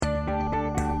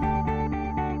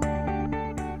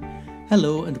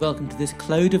Hello and welcome to this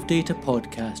Cloud of Data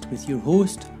podcast with your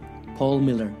host, Paul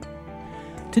Miller.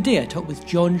 Today I talk with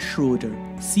John Schroeder,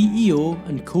 CEO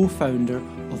and co-founder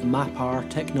of MapR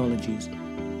Technologies.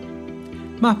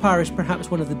 MapR is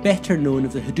perhaps one of the better known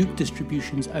of the Hadoop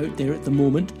distributions out there at the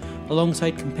moment,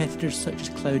 alongside competitors such as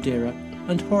Cloudera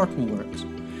and Hortonworks.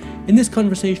 In this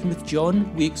conversation with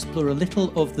John, we explore a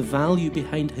little of the value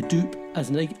behind Hadoop as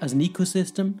an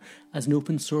ecosystem, as an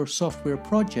open source software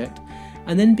project,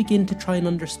 and then begin to try and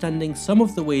understanding some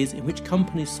of the ways in which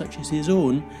companies such as his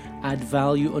own add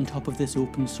value on top of this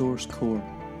open source core.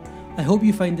 I hope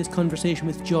you find this conversation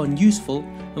with John useful,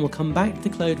 and we'll come back to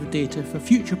the Cloud of Data for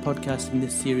future podcasts in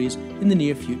this series in the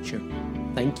near future.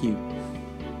 Thank you.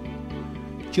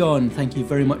 John, thank you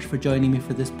very much for joining me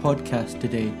for this podcast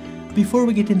today. Before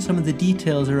we get into some of the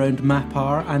details around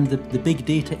MapR and the big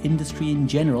data industry in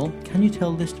general, can you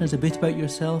tell listeners a bit about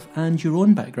yourself and your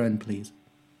own background, please?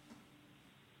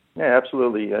 Yeah,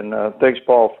 absolutely. And thanks,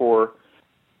 Paul, for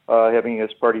having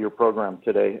us part of your program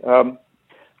today.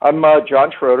 I'm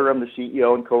John Schroeder. I'm the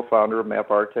CEO and co-founder of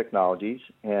MapR Technologies.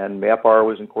 And MapR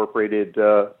was incorporated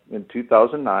in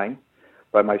 2009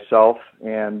 by myself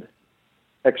and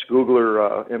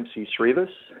ex-Googler MC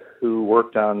Srivas, who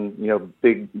worked on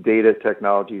big data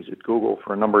technologies at Google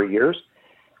for a number of years.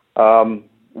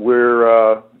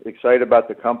 We're excited about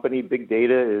the company. Big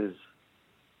data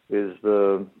is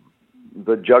the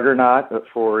juggernaut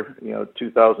for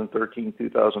 2013,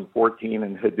 2014,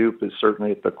 and Hadoop is certainly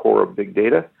at the core of big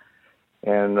data,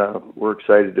 and we're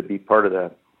excited to be part of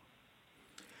that.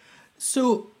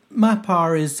 So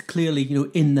MapR is clearly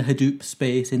in the Hadoop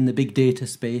space, in the big data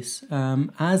space,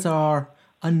 as are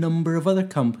a number of other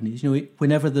companies.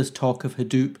 Whenever there's talk of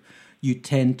Hadoop, you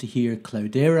tend to hear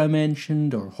Cloudera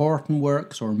mentioned, or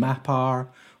Hortonworks, or MapR,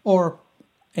 or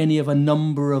any of a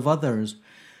number of others.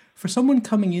 For someone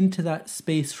coming into that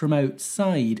space from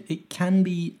outside, it can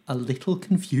be a little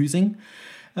confusing.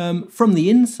 From the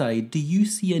inside, do you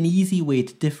see an easy way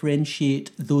to differentiate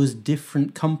those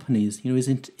different companies? Is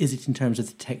it in terms of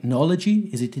the technology?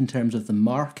 Is it in terms of the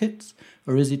markets?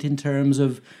 Or is it in terms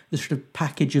of the sort of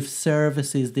package of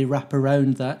services they wrap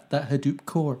around that Hadoop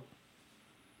core?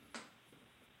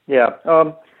 Yeah.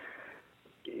 I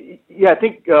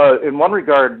think in one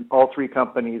regard, all three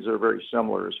companies are very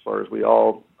similar as far as we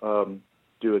all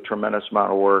do a tremendous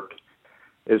amount of work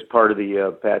as part of the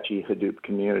Apache Hadoop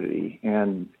community.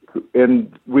 And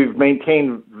we've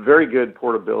maintained very good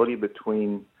portability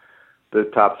between the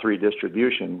top three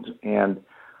distributions. And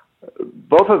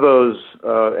both of those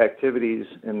activities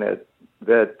and that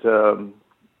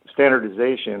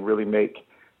standardization really make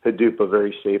Hadoop a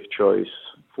very safe choice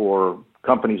for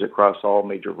companies across all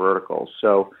major verticals.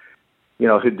 So,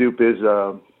 Hadoop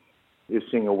is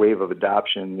seeing a wave of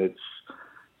adoption that's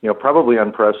probably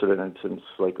unprecedented since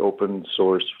open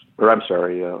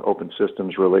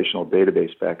systems relational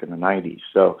database back in the 90s.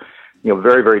 So,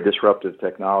 very, very disruptive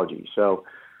technology. So,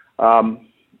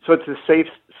 it's a safe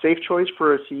choice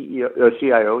for a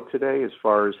CIO today as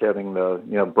far as having the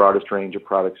broadest range of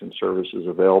products and services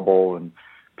available and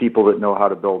people that know how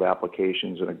to build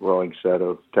applications in a growing set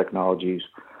of technologies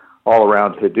all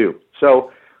around Hadoop.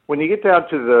 So when you get down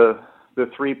to the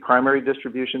three primary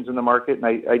distributions in the market, and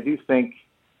I do think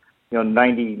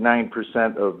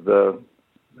 99% of the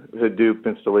Hadoop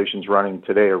installations running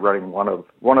today are running one of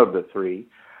the three.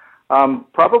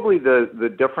 Probably the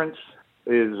difference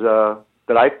is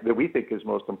that we think is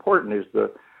most important is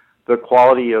the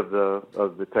quality of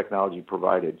the technology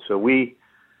provided. So we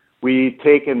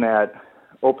take in that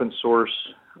open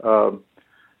source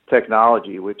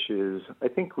technology, which is, I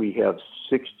think we have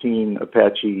 16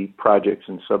 Apache projects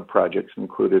and sub-projects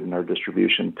included in our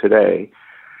distribution today.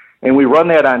 And we run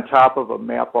that on top of a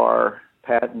MapR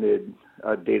patented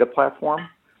data platform.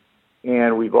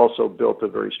 And we've also built a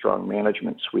very strong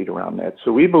management suite around that.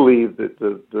 So we believe that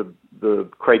the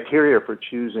criteria for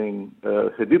choosing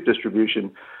Hadoop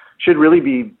distribution should really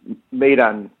be made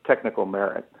on technical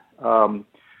merit.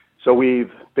 So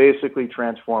we've basically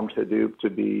transformed Hadoop to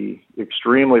be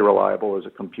extremely reliable as a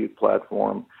compute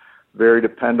platform, very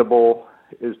dependable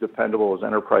as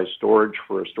enterprise storage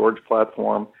for a storage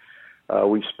platform.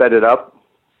 We've sped it up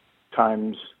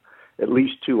times at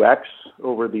least 2x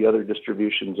over the other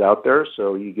distributions out there,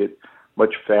 so you get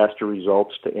much faster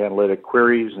results to analytic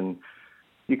queries. And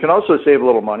you can also save a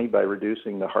little money by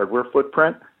reducing the hardware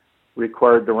footprint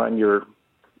required to run your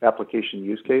application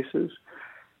use cases.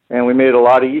 And we made it a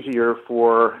lot easier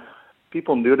for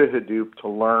people new to Hadoop to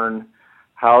learn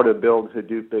how to build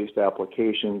Hadoop-based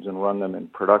applications and run them in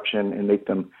production and make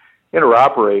them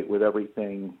interoperate with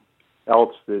everything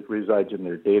else that resides in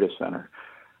their data center.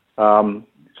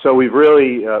 So we've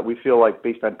really, we feel like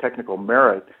based on technical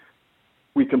merit,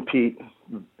 we compete,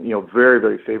 very,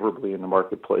 very favorably in the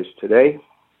marketplace today.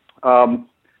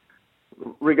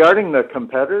 Regarding the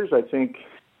competitors, I think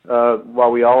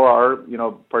while we all are,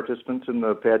 participants in the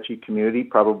Apache community,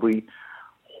 probably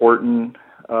Horton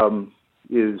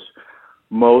is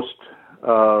most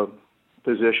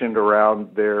positioned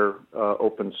around their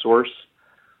open source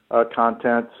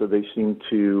content, so they seem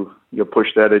to push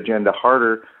that agenda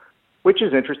harder, which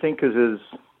is interesting because as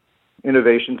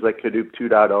innovations like Hadoop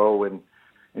 2.0 and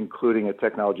including a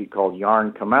technology called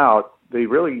Yarn come out, they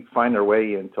really find their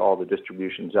way into all the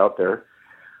distributions out there.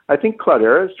 I think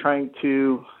Cloudera is trying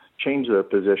to change their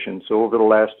position. So over the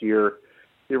last year,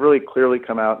 they really clearly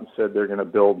come out and said they're going to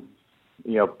build,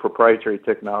 proprietary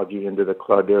technology into the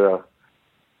Cloudera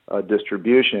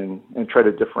distribution and try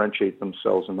to differentiate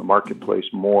themselves in the marketplace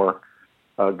more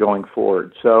going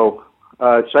forward. So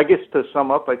I guess to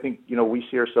sum up, I think, we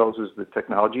see ourselves as the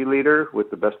technology leader with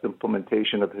the best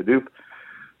implementation of Hadoop,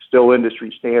 still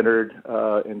industry standard,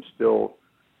 and still,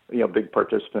 big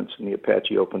participants in the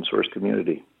Apache open source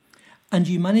community. And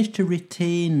you managed to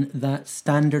retain that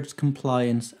standards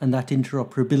compliance and that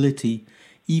interoperability,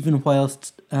 even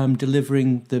whilst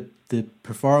delivering the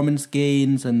performance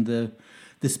gains and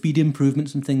the speed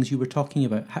improvements and things you were talking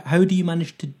about. How do you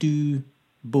manage to do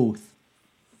both?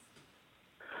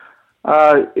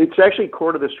 It's actually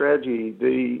core to the strategy.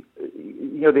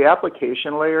 The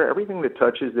application layer, everything that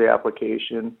touches the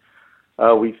application,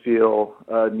 we feel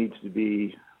needs to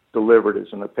be delivered as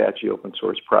an Apache open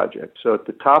source project. So at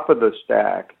the top of the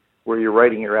stack, where you're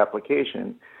writing your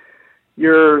application,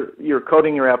 you're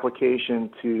coding your application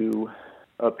to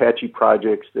Apache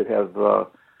projects that have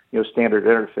standard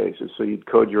interfaces. So you'd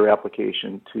code your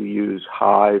application to use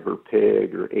Hive or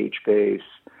Pig or HBase,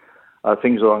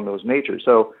 things along those natures.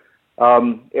 So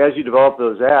as you develop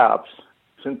those apps,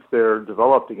 since they're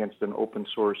developed against an open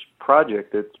source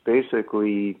project, it's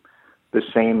basically the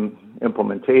same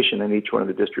implementation in each one of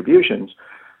the distributions.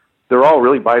 They're all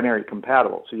really binary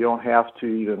compatible, so you don't have to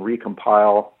even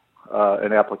recompile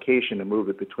an application to move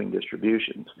it between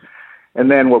distributions.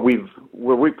 And then where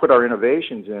we put our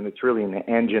innovations in, it's really in the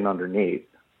engine underneath.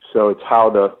 So it's how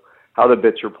the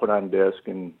bits are put on disk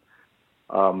and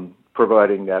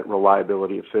providing that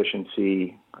reliability,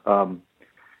 efficiency,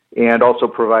 and also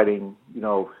providing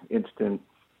instant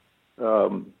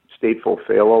stateful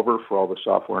failover for all the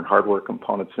software and hardware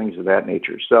components, things of that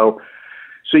nature. So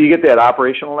you get that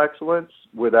operational excellence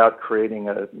without creating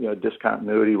a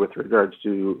discontinuity with regards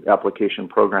to application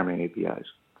programming APIs.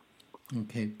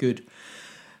 Okay, good.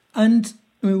 And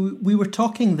we were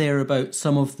talking there about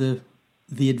some of the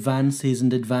advances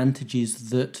and advantages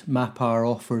that MapR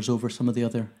offers over some of the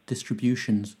other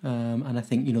distributions. And I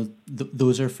think,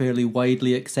 those are fairly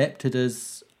widely accepted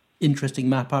as interesting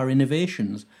MapR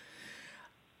innovations.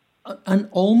 And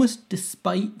almost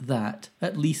despite that,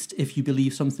 at least if you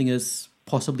believe something as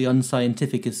possibly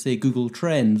unscientific as, say, Google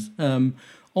Trends,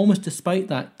 almost despite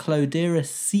that, Cloudera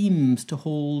seems to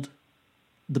hold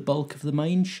the bulk of the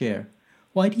mind share.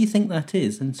 Why do you think that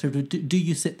is? And sort of, do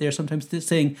you sit there sometimes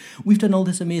saying, we've done all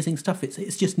this amazing stuff,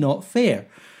 it's just not fair?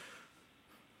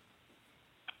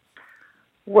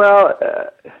 Well,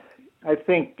 I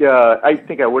think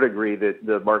I would agree that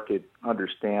the market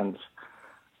understands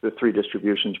the three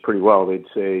distributions pretty well. They'd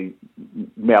say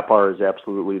MapR is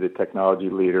absolutely the technology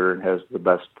leader and has the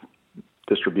best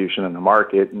distribution in the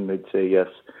market, and they'd say, yes,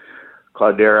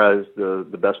 Cloudera is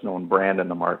the best known brand in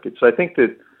the market. So I think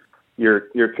that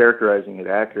you're characterizing it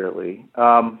accurately.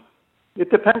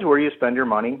 It depends where you spend your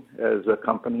money as a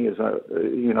company.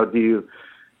 Do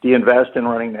you invest in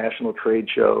running national trade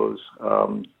shows?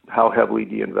 How heavily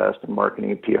do you invest in marketing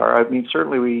and PR? I mean,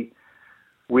 certainly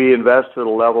we invest at a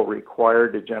level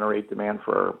required to generate demand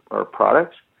for our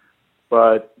products,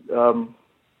 but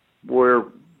we're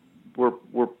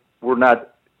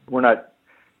not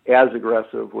as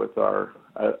aggressive with our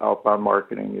outbound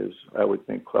marketing as I would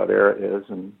think Cloudera is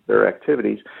and their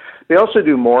activities. They also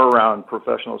do more around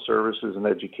professional services and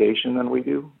education than we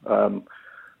do.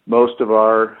 Most of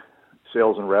our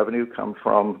sales and revenue come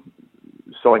from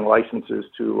selling licenses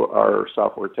to our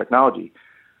software technology.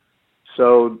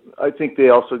 So I think they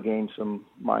also gain some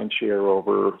mind share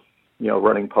over,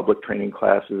 running public training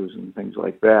classes and things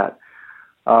like that.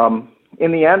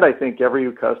 In the end, I think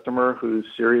every customer who's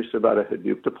serious about a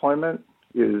Hadoop deployment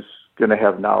is going to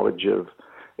have knowledge of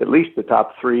at least the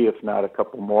top three, if not a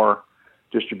couple more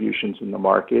distributions in the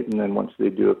market. And then once they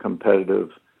do a competitive,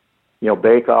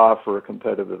 bake-off or a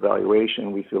competitive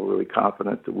evaluation, we feel really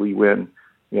confident that we win,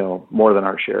 more than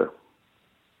our share.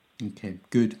 Okay,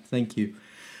 good. Thank you.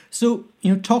 So,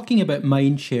 talking about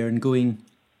mind share and going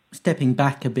stepping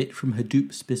back a bit from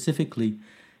Hadoop specifically,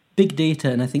 big data,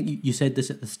 and I think you said this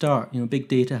at the start, big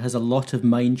data has a lot of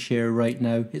mind share right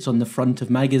now. It's on the front of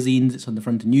magazines, it's on the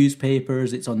front of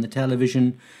newspapers, it's on the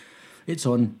television, it's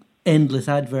on endless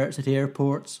adverts at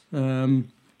airports.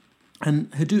 And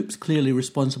Hadoop's clearly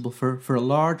responsible for a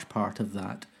large part of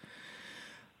that.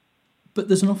 But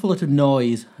there's an awful lot of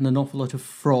noise and an awful lot of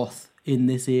froth in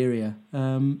this area.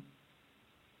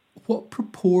 What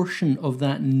proportion of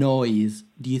that noise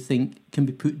do you think can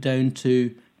be put down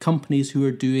to companies who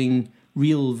are doing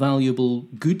real, valuable,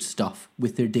 good stuff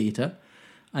with their data,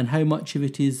 and how much of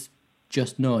it is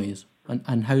just noise?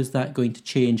 And how's that going to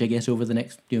change, I guess, over the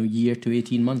next year to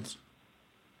 18 months?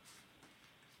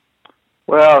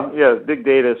 Well, yeah, big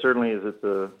data certainly is at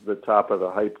the top of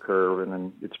the hype curve, and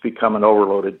then it's become an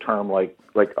overloaded term like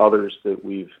others that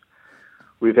we've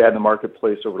had in the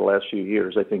marketplace over the last few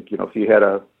years. I think, if you had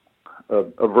a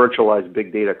virtualized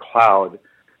big data cloud,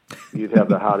 you'd have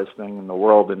the hottest thing in the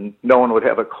world, and no one would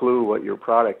have a clue what your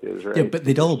product is, right? Yeah, but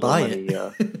they'd all buy it.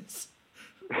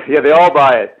 Yeah, they all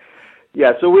buy it.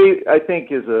 Yeah, so I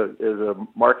think as a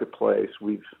marketplace,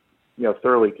 we've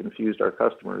thoroughly confused our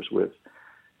customers with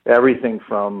everything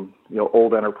from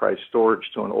old enterprise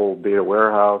storage to an old data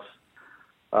warehouse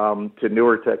to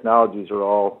newer technologies are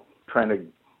all trying to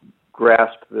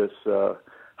grasp this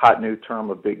hot new term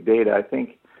of big data. I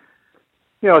think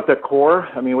at the core,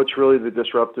 what's really the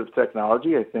disruptive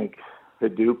technology? I think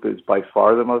Hadoop is by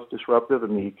far the most disruptive.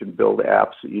 You can build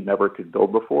apps that you never could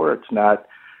build before. It's not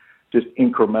just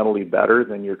incrementally better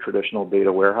than your traditional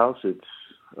data warehouse.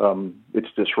 It's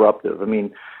disruptive.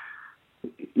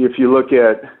 If you look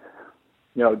at,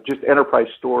 just enterprise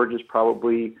storage is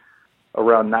probably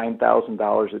around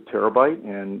 $9,000 a terabyte,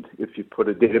 and if you put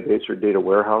a database or data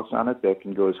warehouse on it, that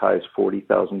can go as high as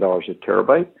 $40,000 a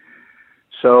terabyte.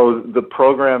 So the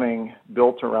programming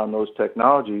built around those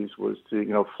technologies was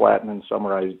to, flatten and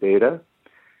summarize data,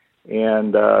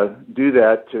 and do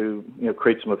that to,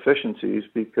 create some efficiencies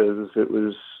because it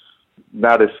was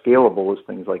not as scalable as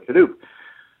things like Hadoop.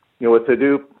 With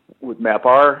Hadoop, with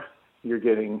MapR, you're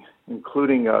getting,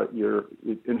 including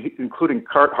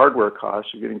hardware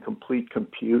costs, you're getting complete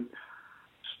compute,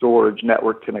 storage,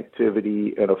 network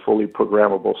connectivity, and a fully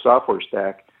programmable software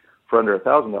stack for under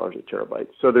 $1,000 a terabyte.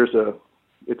 So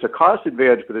it's a cost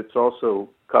advantage, but it's also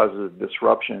causes a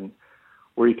disruption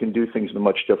where you can do things in a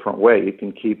much different way. You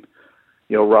can keep,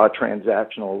 raw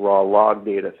transactional, raw log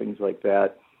data, things like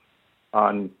that,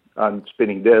 on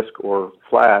spinning disk or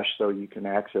flash, so you can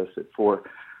access it for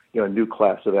a new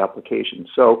class of applications.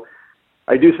 So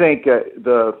I do think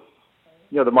the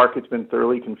market's been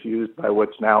thoroughly confused by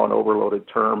what's now an overloaded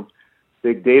term,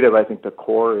 big data. But I think the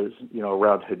core is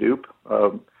around Hadoop,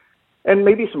 and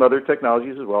maybe some other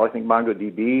technologies as well. I think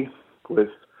MongoDB, with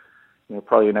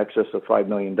probably in excess of 5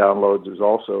 million downloads, is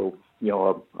also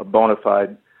a bona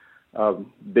fide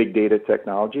big data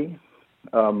technology.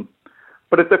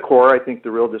 But at the core, I think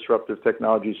the real disruptive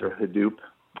technologies are Hadoop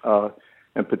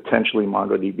and potentially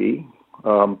MongoDB.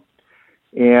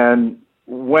 And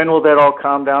when will that all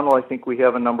calm down? Well, I think we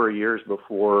have a number of years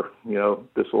before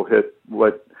this will hit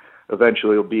what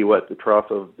eventually will be what the trough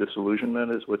of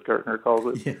disillusionment is, what Gartner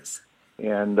calls it. Yes.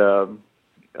 And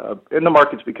the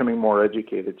market's becoming more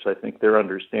educated, so I think they're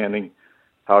understanding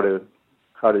how to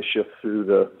shift through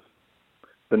the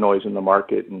noise in the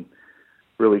market and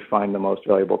really find the most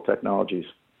valuable technologies.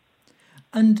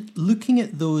 And looking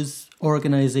at those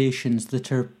organizations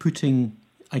that are putting,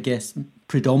 I guess,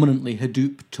 predominantly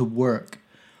Hadoop to work,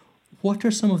 what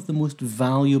are some of the most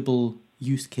valuable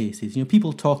use cases?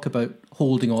 People talk about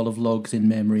holding all of logs in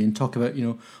memory and talk about,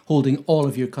 holding all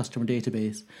of your customer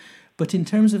database. But in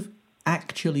terms of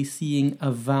actually seeing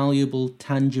a valuable,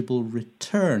 tangible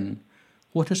return,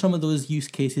 what are some of those use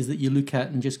cases that you look at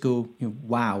and just go,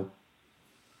 wow?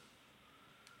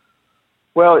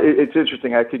 Well, it's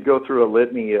interesting. I could go through a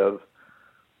litany of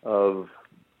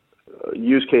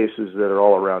use cases that are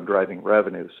all around driving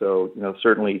revenue. So,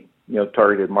 certainly,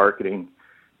 targeted marketing.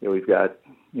 We've got,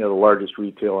 the largest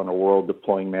retailer in the world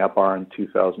deploying MapR on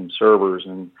 2,000 servers,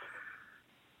 and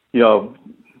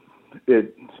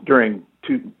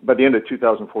by the end of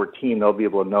 2014, they'll be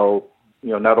able to know,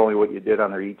 not only what you did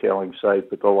on their e-tailing site,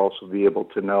 but they'll also be able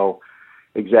to know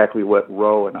exactly what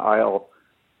row and aisle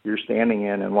you're standing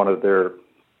in one of their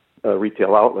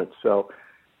retail outlets. So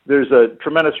there's a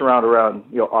tremendous amount around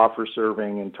offer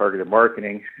serving and targeted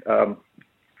marketing.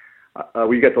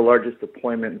 We got the largest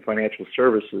deployment in financial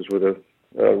services with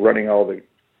running all the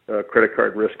credit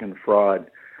card risk and fraud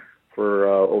for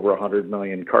over 100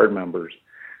 million card members,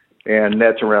 and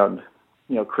that's around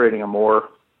creating a more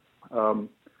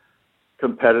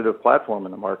competitive platform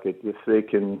in the market. If they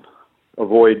can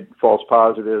avoid false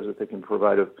positives, if they can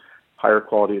provide a higher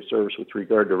quality of service with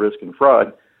regard to risk and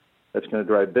fraud, that's going to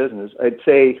drive business. I'd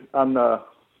say on the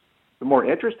more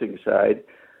interesting side,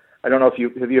 I don't know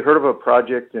if have you heard of a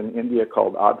project in India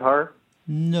called Aadhaar?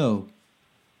 No.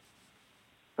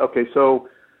 Okay, so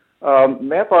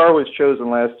MapR was chosen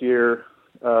last year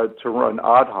to run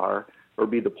Aadhaar, or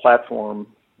be the platform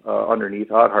underneath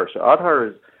Aadhaar. So Aadhaar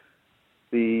is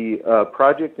the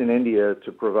project in India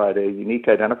to provide a unique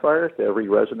identifier to every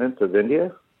resident of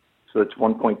India. So it's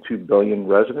 1.2 billion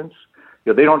residents.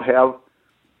 They don't have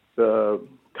the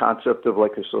concept of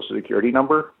like a social security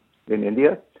number in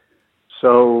India.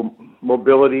 So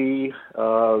mobility,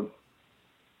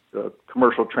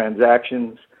 commercial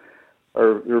transactions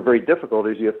are very difficult,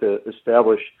 as you have to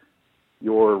establish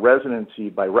your residency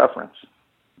by reference.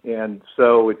 And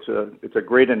so it's a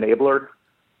great enabler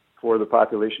for the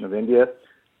population of India.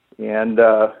 And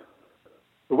the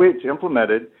way it's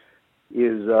implemented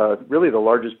is really the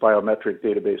largest biometric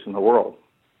database in the world.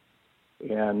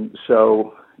 And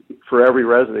so for every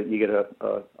resident, you get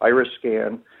a iris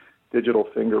scan, digital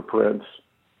fingerprints,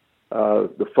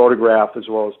 the photograph, as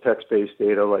well as text-based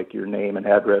data like your name and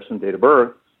address and date of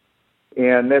birth.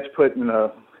 And that's put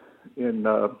into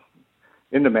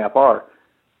MapR.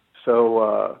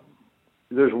 So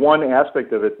there's one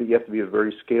aspect of it that you have to be a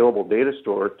very scalable data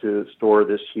store to store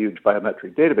this huge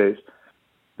biometric database.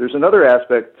 There's another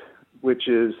aspect, which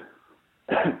is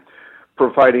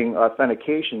providing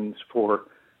authentications for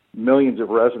millions of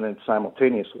residents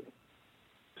simultaneously.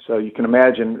 So you can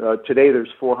imagine today there's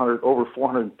over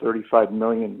 435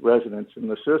 million residents in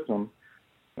the system,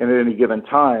 and at any given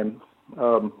time,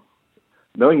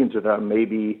 millions of them may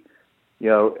be,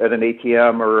 at an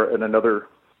ATM or at another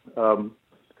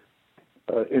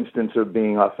instance of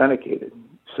being authenticated.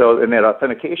 So, and that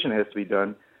authentication has to be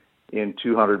done in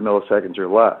 200 milliseconds or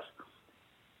less.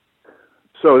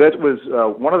 So that was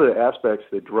one of the aspects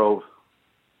that drove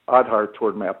Aadhaar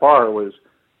toward MapR, was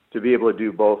to be able to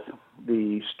do both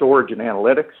the storage and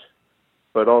analytics,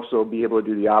 but also be able to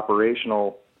do the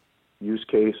operational use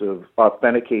case of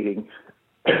authenticating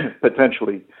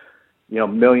potentially,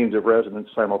 millions of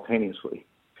residents simultaneously.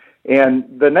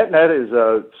 And the net is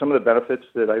some of the benefits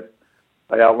that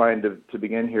I outlined to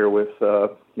begin here with,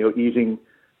 easing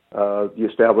the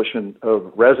establishment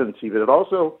of residency, but it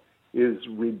also is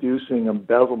reducing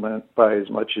embezzlement by as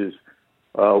much as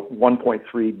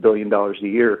 $1.3 billion a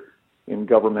year in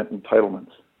government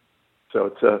entitlements. So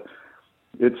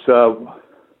it's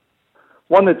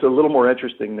one that's a little more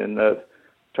interesting than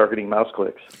targeting mouse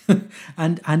clicks.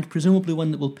 and presumably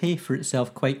one that will pay for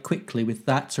itself quite quickly with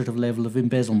that sort of level of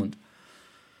embezzlement.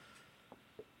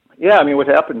 Yeah, I mean, what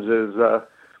happens is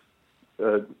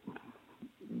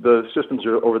the systems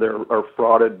over there are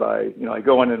frauded by, I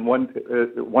go in and one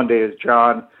day as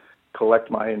John,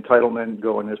 collect my entitlement,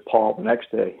 go in as Paul the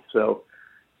next day. So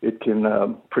it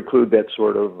can preclude that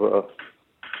sort of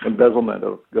embezzlement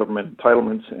of government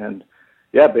entitlements and,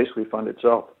 basically fund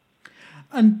itself.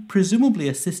 And presumably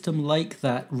a system like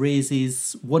that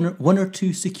raises one or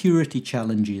two security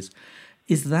challenges.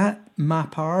 Is that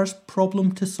MapR's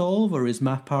problem to solve, or is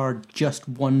MapR just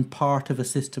one part of a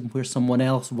system where someone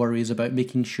else worries about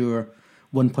making sure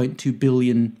 1.2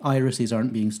 billion irises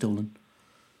aren't being stolen?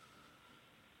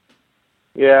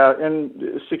 Yeah,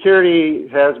 and security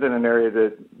has been an area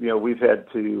that we've had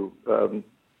to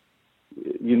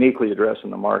uniquely address in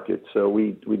the market. So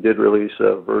we did release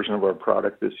a version of our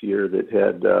product this year that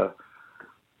had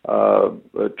a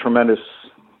tremendous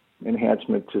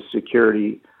enhancement to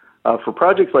security for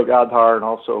projects like Aadhaar, and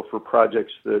also for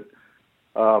projects that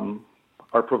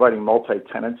are providing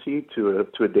multi-tenancy to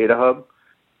a data hub.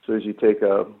 So as you take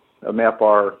a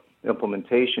MapR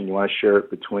implementation, you want to share it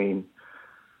between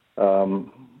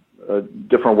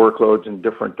different workloads and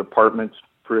different departments,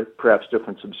 perhaps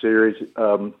different subsidiaries.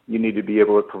 You need to be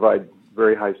able to provide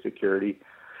very high security.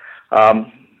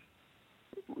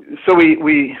 So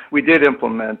we did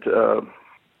implement a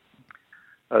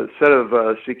set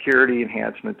of security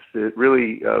enhancements that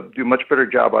really do a much better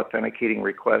job authenticating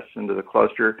requests into the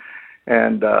cluster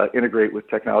and integrate with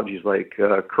technologies like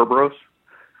Kerberos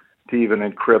to even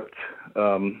encrypt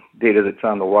data that's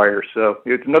on the wire. So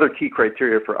it's another key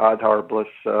criteria for Aadhaar plus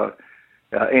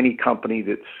any company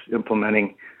that's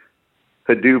implementing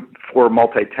Hadoop for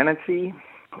multi-tenancy,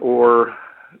 or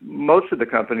most of the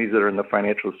companies that are in the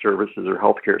financial services or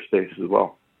healthcare space as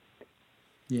well.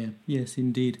 Yeah, yes,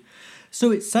 indeed.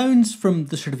 So it sounds from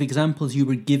the sort of examples you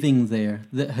were giving there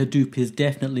that Hadoop is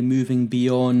definitely moving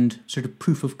beyond sort of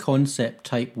proof of concept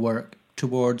type work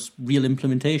towards real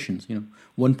implementations,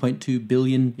 1.2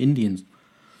 billion Indians.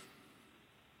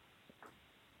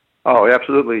 Oh,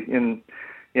 absolutely. In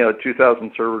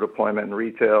 2,000 server deployment in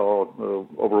retail,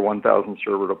 over 1,000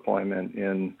 server deployment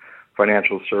in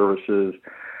financial services.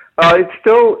 It's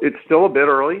still a bit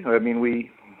early. I mean,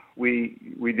 we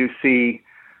do see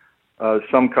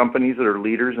some companies that are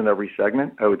leaders in every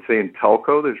segment. I would say in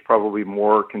telco, there's probably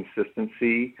more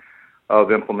consistency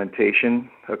of implementation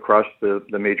across the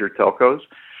major telcos.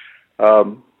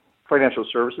 Financial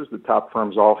services, the top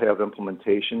firms all have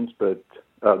implementations, but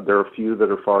there are a few that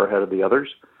are far ahead of the others.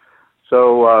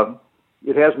 So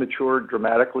it has matured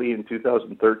dramatically in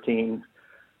 2013.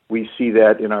 We see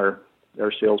that in our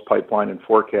sales pipeline and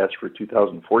forecast for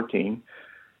 2014,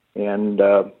 and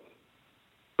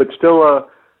but still,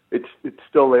 it's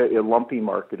still a lumpy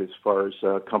market as far as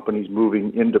companies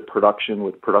moving into production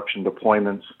with production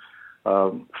deployments.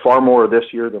 Far more this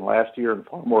year than last year, and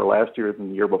far more last year than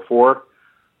the year before,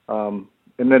 and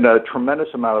then a tremendous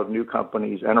amount of new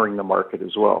companies entering the market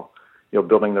as well.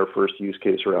 Building their first use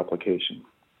case or application.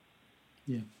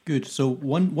 Yeah, good. So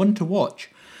one to watch.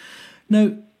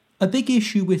 Now, a big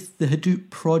issue with the Hadoop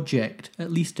project,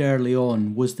 at least early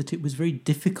on, was that it was very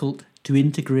difficult to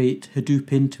integrate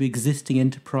Hadoop into existing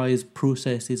enterprise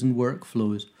processes and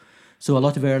workflows. So a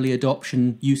lot of early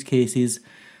adoption use cases,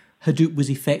 Hadoop was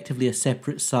effectively a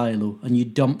separate silo, and you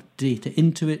dumped data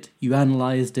into it, you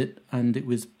analyzed it, and it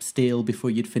was stale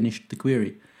before you'd finished the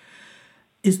query.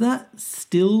 Is that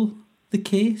still the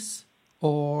case,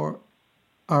 or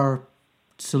are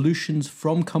solutions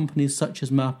from companies such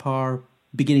as MapR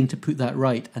beginning to put that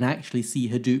right and actually see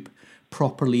Hadoop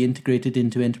properly integrated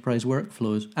into enterprise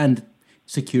workflows and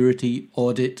security,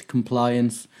 audit,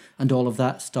 compliance, and all of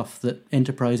that stuff that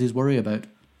enterprises worry about?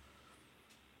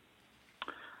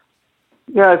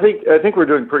 Yeah, I think we're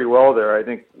doing pretty well there. I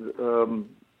think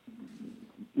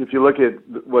if you look at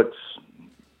what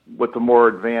the more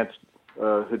advanced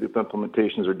Hadoop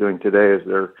implementations are doing today, is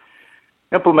they're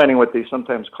implementing what they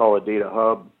sometimes call a data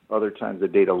hub, other times a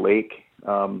data lake.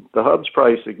 The hub's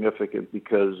probably significant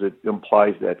because it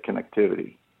implies that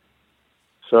connectivity.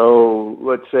 So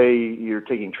let's say you're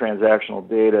taking transactional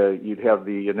data, you'd have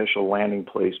the initial landing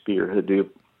place be your Hadoop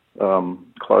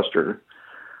cluster,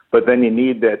 but then you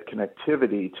need that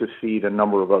connectivity to feed a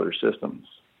number of other systems.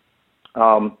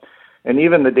 And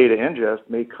even the data ingest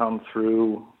may come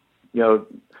through,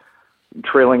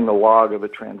 trailing the log of a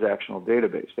transactional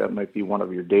database. That might be one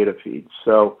of your data feeds.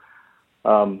 So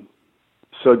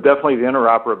definitely the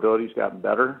interoperability's gotten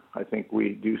better. I think we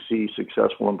do see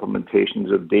successful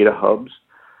implementations of data hubs.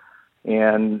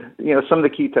 And, some of the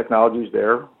key technologies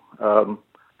there are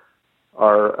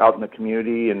out in the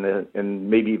community and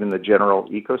maybe even the general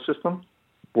ecosystem,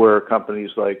 where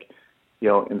companies like,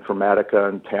 Informatica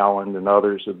and Talend and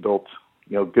others have built,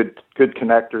 good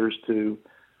connectors to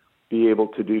be able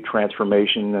to do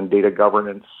transformation and data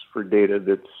governance for data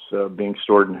that's being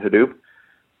stored in Hadoop.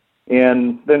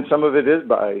 And then some of it is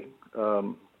by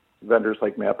vendors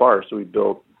like MapR. So we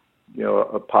built,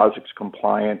 a POSIX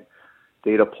compliant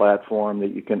data platform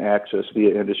that you can access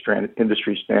via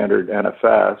industry standard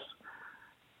NFS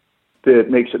that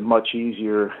makes it much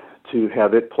easier to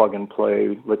have it plug and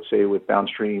play, let's say, with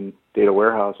downstream data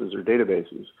warehouses or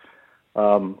databases.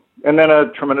 And then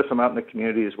a tremendous amount in the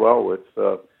community as well with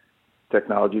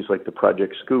technologies like the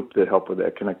Project Scoop that help with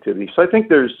that connectivity. So I think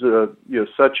there's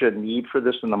such a need for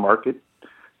this in the market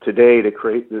today to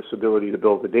create this ability to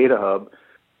build a data hub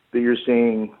that you're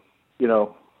seeing,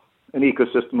 an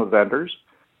ecosystem of vendors,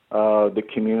 the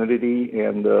community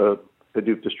and the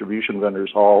Hadoop distribution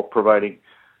vendors all providing,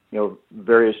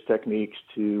 various techniques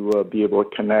to be able to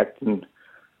connect and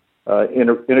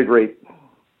integrate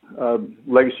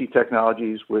legacy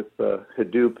technologies with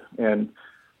Hadoop, and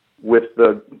with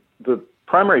the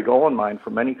primary goal in mind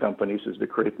for many companies is to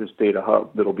create this data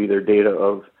hub that'll be their data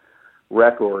of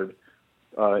record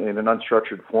in an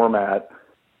unstructured format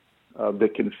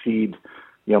that can feed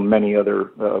many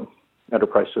other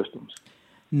enterprise systems.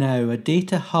 Now, a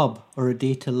data hub or a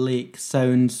data lake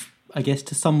sounds, I guess,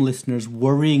 to some listeners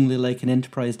worryingly like an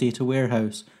enterprise data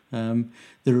warehouse.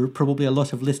 There are probably a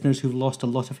lot of listeners who've lost a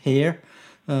lot of hair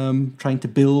trying to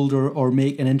build or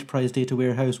make an enterprise data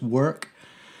warehouse work.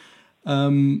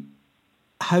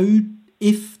 How,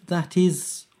 if that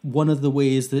is one of the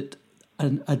ways that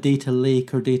a data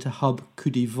lake or data hub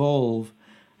could evolve,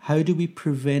 how do we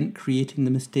prevent creating the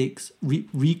mistakes,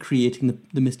 recreating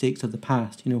the mistakes of the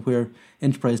past, where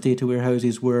enterprise data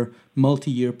warehouses were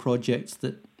multi-year projects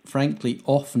that, frankly,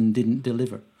 often didn't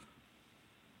deliver?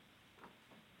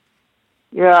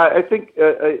 Yeah, I think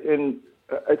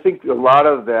a lot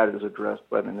of that is addressed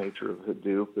by the nature of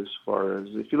Hadoop. As far as,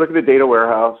 if you look at the data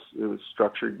warehouse, it was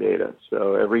structured data.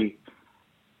 So every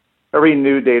every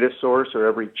new data source or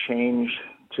every change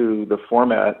to the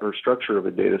format or structure of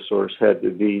a data source had to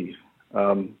be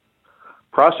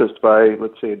processed by,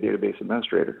 let's say, a database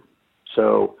administrator.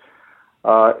 So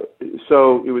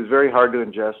it was very hard to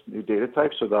ingest new data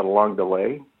types without a long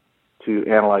delay to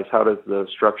analyze how does the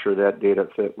structure of that data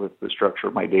fit with the structure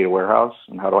of my data warehouse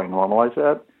and how do I normalize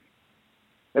that.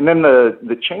 And then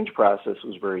the change process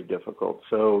was very difficult.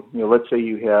 So, let's say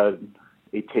you had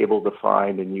a table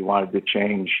defined and you wanted to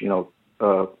change,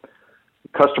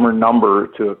 customer number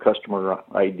to a customer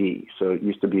ID. So it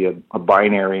used to be a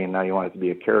binary and now you want it to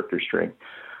be a character string.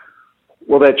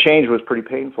 Well, that change was pretty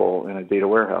painful in a data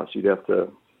warehouse. You'd have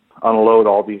to unload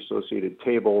all the associated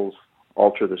tables,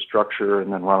 alter the structure,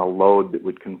 and then run a load that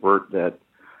would convert that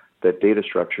data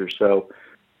structure. So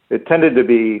it tended to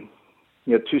be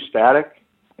too static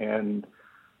and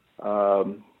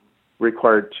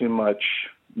required too much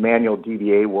manual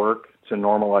DBA work to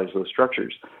normalize those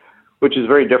structures, which is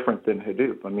very different than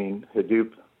Hadoop. I mean,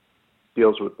 Hadoop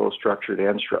deals with both structured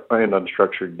and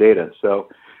unstructured data. So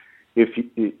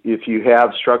if you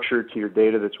have structure to your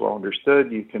data that's well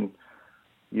understood, you can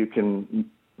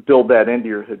build that into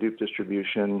your Hadoop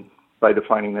distribution by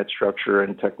defining that structure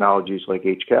in technologies like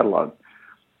hCatalog.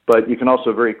 But you can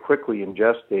also very quickly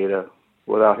ingest data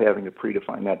without having to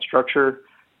predefine that structure.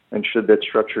 And should that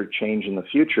structure change in the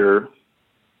future,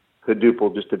 Hadoop will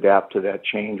just adapt to that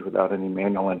change without any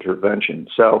manual intervention.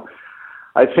 So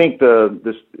I think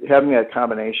having that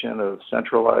combination of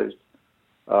centralized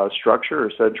structure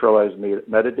or centralized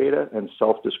metadata and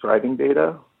self-describing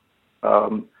data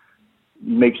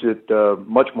makes it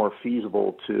much more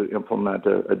feasible to implement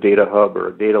a data hub or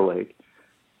a data lake.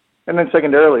 And then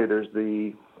secondarily, there's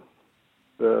the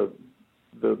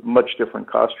much different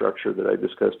cost structure that I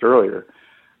discussed earlier.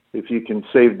 If you can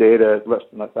save data at less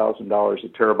than $1,000 a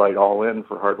terabyte all in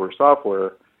for hardware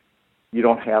software, you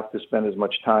don't have to spend as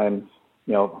much time,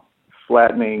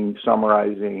 flattening,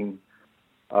 summarizing,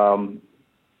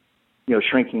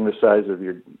 shrinking the size of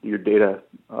your data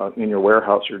in your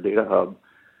warehouse or data hub.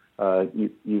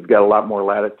 You've got a lot more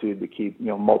latitude to keep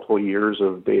multiple years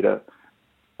of data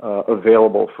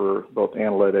available for both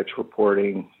analytics,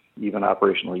 reporting, even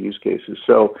operational use cases.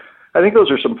 So I think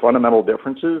those are some fundamental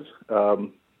differences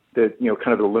that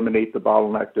kind of eliminate the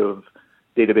bottleneck of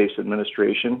database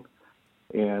administration,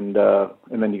 and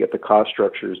then you get the cost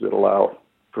structures that allow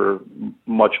for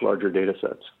much larger data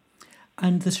sets.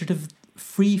 And the sort of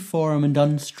free form and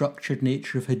unstructured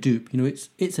nature of Hadoop,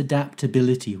 its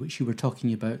adaptability, which you were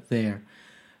talking about there,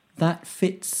 that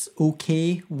fits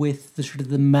okay with the sort of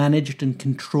the managed and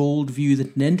controlled view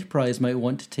that an enterprise might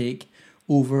want to take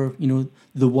over,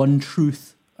 the one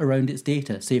truth around its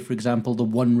data. Say, for example, the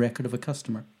one record of a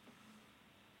customer.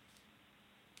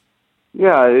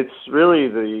 Yeah, it's really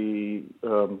the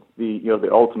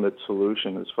ultimate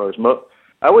solution as far as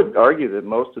I would argue that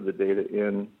most of the data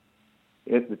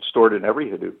it's stored in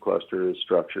every Hadoop cluster is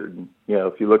structured. And,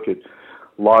 if you look at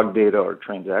log data or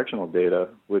transactional data,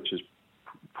 which is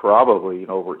probably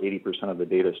over 80% of the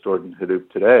data stored in Hadoop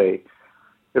today,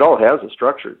 it all has a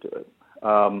structure to it.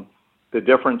 The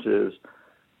difference is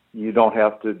you don't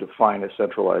have to define a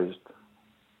centralized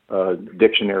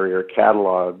dictionary or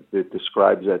catalog that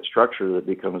describes that structure that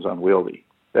becomes unwieldy.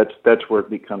 That's where it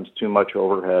becomes too much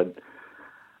overhead.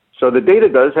 So the data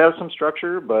does have some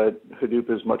structure, but Hadoop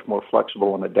is much more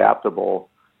flexible and adaptable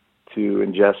to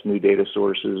ingest new data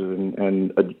sources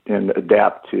and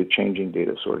adapt to changing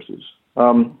data sources.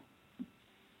 So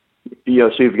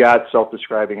you've got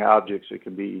self-describing objects. It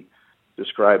can be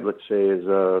described, let's say, as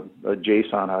a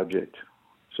JSON object.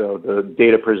 So the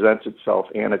data presents itself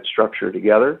and its structure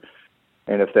together.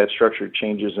 And if that structure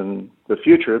changes in the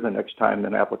future, the next time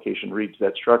an application reads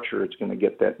that structure, it's going to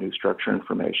get that new structure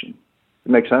information. Does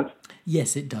it make sense?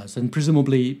 Yes, it does. And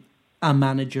presumably a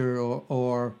manager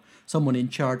or someone in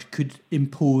charge could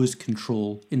impose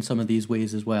control in some of these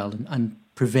ways as well and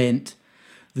prevent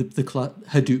the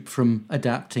Hadoop from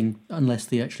adapting unless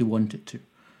they actually want it to.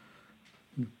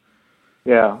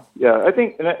 Yeah. I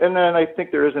think, and then I think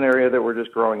there is an area that we're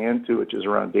just growing into, which is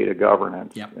around data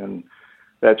governance. Yep. And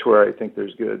that's where I think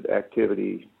there's good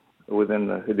activity within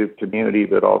the Hadoop community,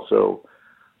 but also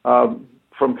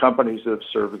from companies that have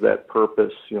served that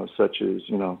purpose, such as,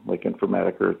 like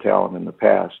Informatica or Talent in the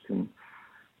past, and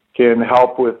can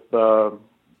help with the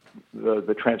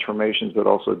transformations, but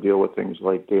also deal with things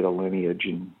like data lineage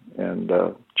and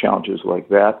challenges like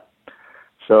that.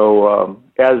 So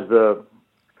as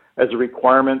the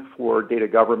requirement for data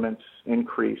governance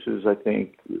increases, I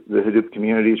think the Hadoop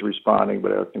community is responding,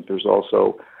 but I think there's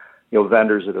also,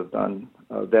 vendors that have done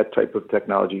that type of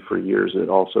technology for years that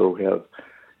also have,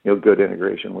 good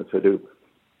integration with Hadoop.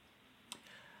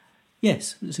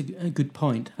 Yes, it's a good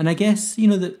point. And I guess,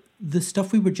 that the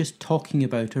stuff we were just talking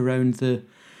about around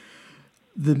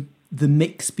the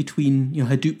mix between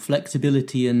Hadoop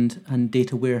flexibility and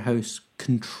data warehouse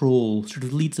control sort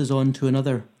of leads us on to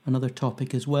another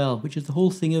topic as well, which is the whole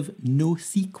thing of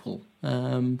NoSQL,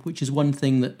 which is one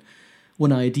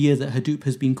idea that Hadoop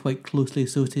has been quite closely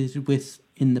associated with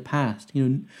in the past.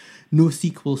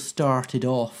 NoSQL started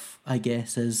off, I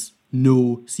guess, as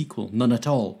no SQL, none at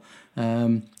all.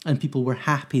 And people were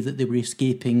happy that they were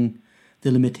escaping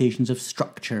the limitations of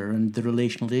structure and the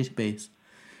relational database.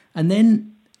 And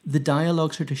then the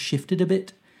dialogue sort of shifted a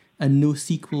bit, and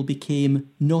NoSQL became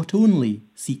not only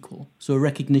SQL. So a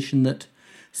recognition that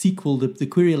SQL, the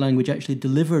query language, actually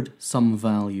delivered some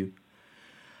value.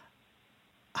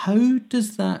 How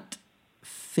does that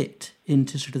fit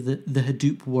into sort of the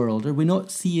Hadoop world? Are we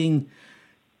not seeing,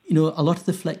 a lot of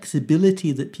the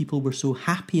flexibility that people were so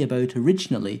happy about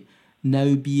originally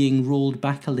now being rolled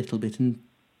back a little bit, and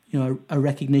a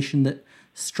recognition that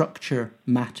structure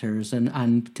matters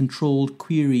and controlled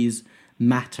queries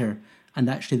matter, and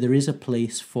actually there is a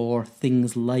place for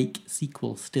things like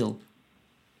SQL still?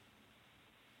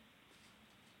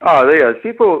 Oh, yeah.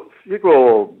 SQL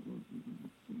will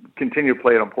continue to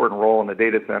play an important role in the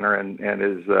data center, and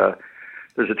is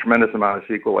there's a tremendous amount of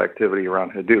SQL activity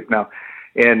around Hadoop now.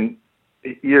 And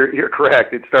you're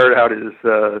correct. It started out as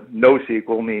no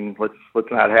SQL, meaning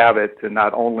let's not have it, to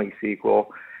not only SQL.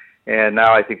 And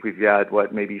now I think we've got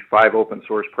maybe 5 open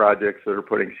source projects that are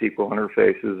putting SQL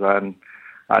interfaces on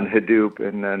Hadoop,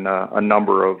 and then a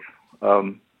number of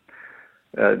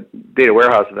data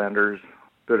warehouse vendors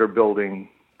that are building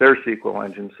their SQL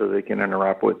engines so they can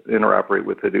interoperate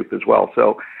with Hadoop as well.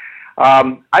 So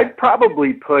I'd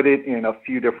probably put it in a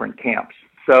few different camps.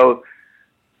 So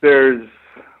there's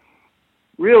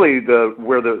really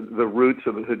where the roots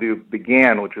of Hadoop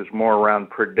began, which was more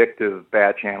around predictive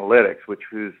batch analytics,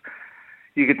 which was,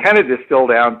 you could kind of distill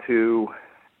down to,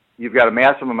 you've got a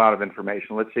massive amount of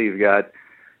information. Let's say you've got,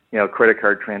 credit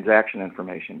card transaction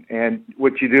information. And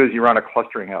what you do is you run a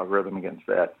clustering algorithm against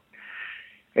that.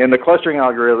 And the clustering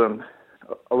algorithm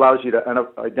allows you to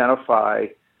identify,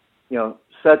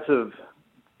 sets of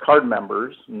card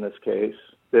members, in this case,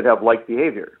 that have like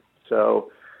behavior.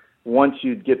 So once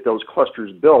you get those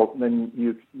clusters built, then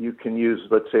you can use,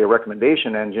 let's say, a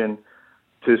recommendation engine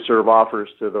to serve offers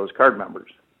to those card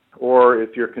members. Or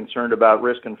if you're concerned about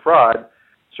risk and fraud,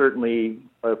 certainly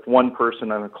if one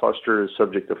person on a cluster is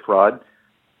subject to fraud,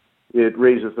 it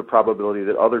raises the probability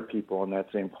that other people in that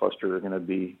same cluster are going to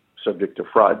be subject to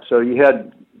fraud. So you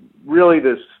had really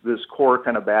this core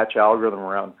kind of batch algorithm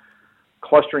around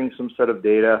clustering some set of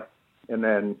data and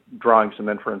then drawing some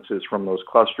inferences from those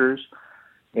clusters,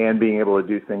 and being able to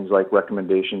do things like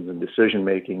recommendations and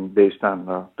decision-making based on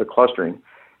the clustering.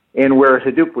 And where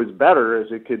Hadoop was better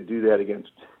is it could do that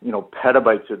against,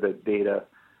 petabytes of that data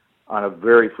on a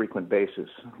very frequent basis.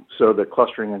 So the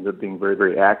clustering ends up being very,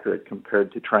 very accurate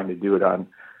compared to trying to do it on,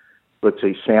 let's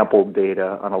say, sampled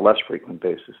data on a less frequent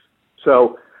basis.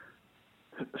 So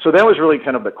that was really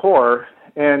kind of the core,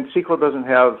 and SQL doesn't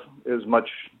have as much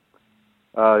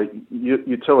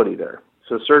utility there.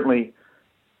 So certainly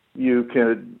you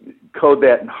could code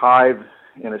that in Hive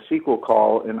in a SQL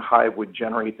call, and Hive would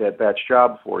generate that batch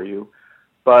job for you.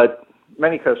 But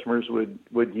many customers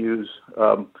would use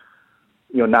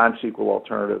non-SQL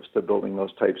alternatives to building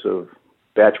those types of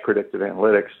batch predictive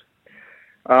analytics.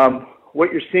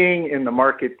 What you're seeing in the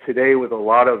market today with a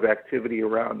lot of activity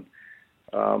around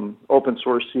open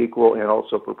source SQL and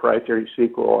also proprietary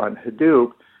SQL on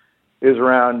Hadoop is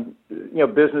around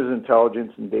business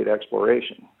intelligence and data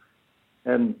exploration.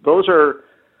 And those are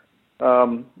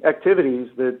activities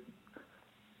that,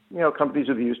 companies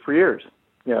have used for years.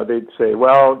 They'd say,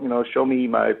 well, show me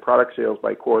my product sales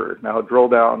by quarter. Now drill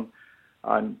down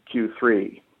on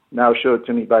Q3. Now show it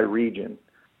to me by region.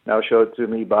 Now show it to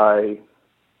me by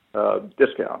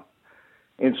discount.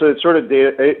 And so it's sort of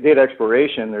data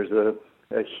exploration. There's a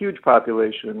huge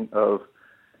population of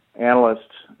analysts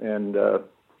and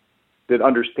that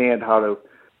understand how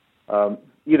to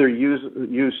either use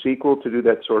SQL to do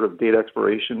that sort of data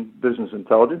exploration, business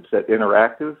intelligence, that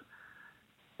interactive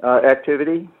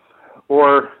activity,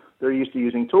 or they're used to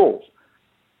using tools,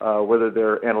 whether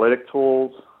they're analytic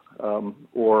tools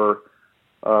or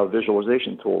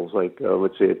visualization tools like,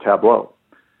 let's say, a Tableau.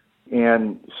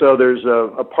 And so there's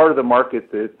a part of the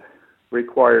market that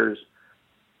requires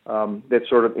that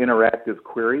sort of interactive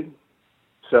query.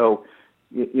 So,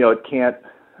 it can't,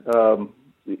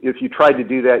 if you tried to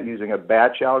do that using a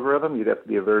batch algorithm, you'd have to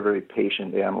be a very, very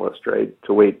patient analyst, right,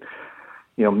 to wait,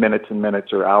 minutes and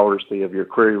minutes or hours to have your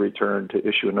query returned to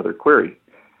issue another query.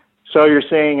 So you're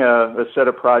saying a set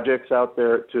of projects out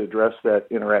there to address that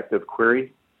interactive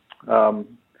query.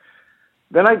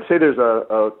 Then I'd say there's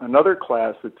another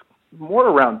class that's more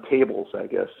around tables, I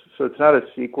guess. So it's not a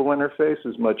SQL interface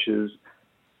as much as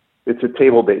it's a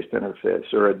table-based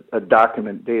interface or a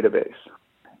document database.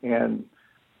 And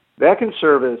that can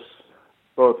service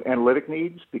both analytic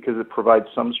needs because it provides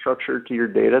some structure to your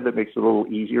data that makes it a little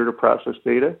easier to process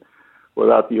data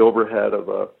without the overhead of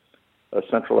a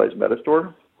centralized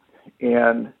metastore,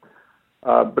 and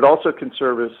but also can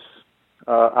service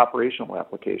operational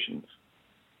applications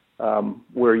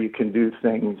where you can do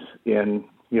things in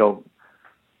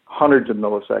hundreds of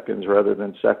milliseconds rather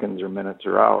than seconds or minutes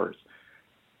or hours.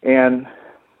 And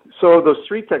so those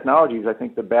three technologies, I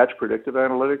think the batch predictive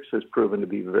analytics has proven to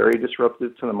be very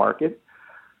disruptive to the market.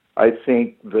 I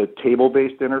think the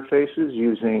table-based interfaces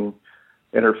using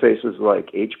interfaces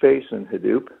like HBase and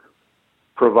Hadoop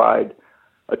provide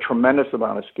a tremendous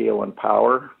amount of scale and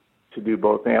power to do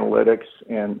both analytics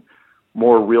and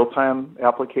more real-time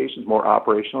applications, more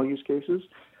operational use cases.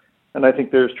 And I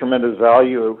think there's tremendous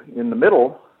value in the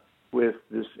middle with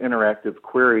this interactive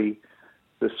query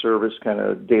to service kind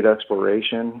of data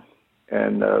exploration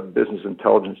and business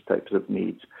intelligence types of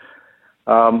needs.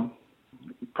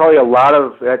 Probably a lot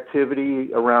of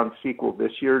activity around SQL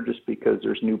this year just because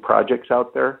there's new projects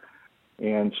out there.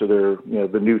 And so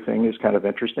the new thing is kind of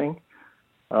interesting.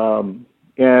 But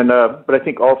I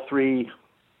think all three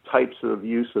types of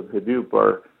use of Hadoop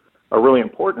are really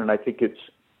important. And I think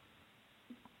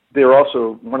they're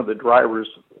also one of the drivers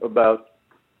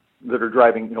that are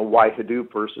driving, why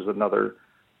Hadoop versus another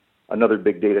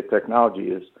big data technology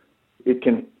is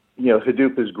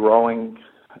Hadoop is growing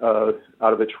out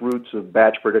of its roots of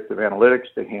batch predictive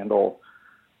analytics to handle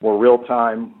more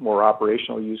real-time, more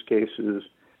operational use cases,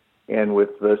 and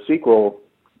with the SQL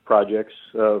projects,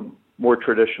 more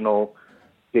traditional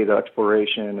data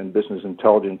exploration and business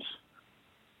intelligence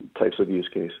types of use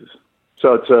cases.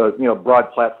 So it's a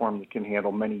broad platform that can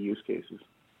handle many use cases.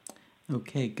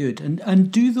 Okay, good. And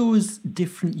do those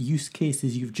different use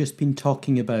cases you've just been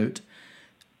talking about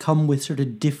come with sort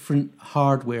of different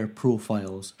hardware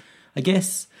profiles? I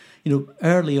guess,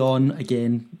 early on,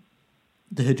 again,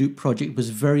 the Hadoop project was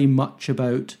very much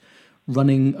about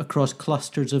running across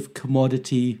clusters of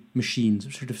commodity machines.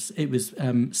 It was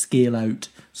scale out.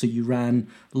 So you ran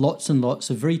lots and lots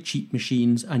of very cheap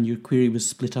machines and your query was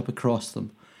split up across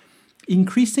them.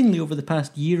 Increasingly over the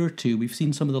past year or two, we've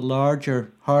seen some of the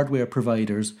larger hardware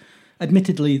providers,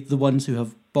 admittedly the ones who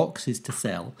have boxes to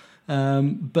sell,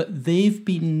 but they've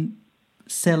been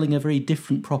selling a very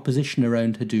different proposition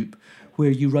around Hadoop, where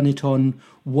you run it on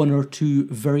one or two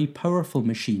very powerful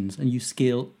machines and you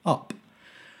scale up.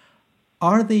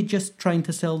 Are they just trying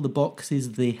to sell the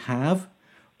boxes they have,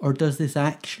 or does this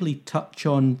actually touch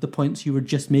on the points you were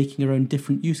just making around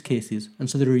different use cases? And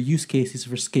so there are use cases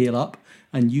for scale up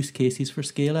and use cases for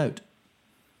scale out.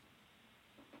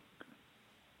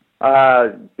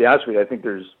 To be honest with you, I think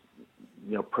there's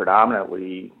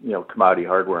predominantly commodity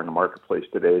hardware in the marketplace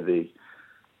today.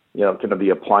 Kind of the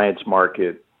appliance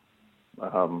market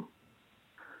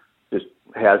just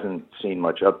hasn't seen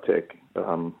much uptick,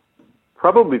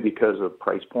 probably because of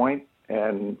price point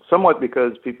and somewhat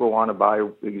because people want to buy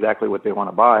exactly what they want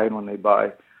to buy. And when they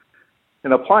buy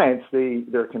an appliance,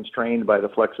 they're constrained by the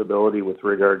flexibility with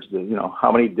regards to,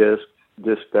 how many disks,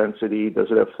 disk density,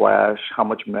 does it have flash, how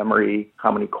much memory,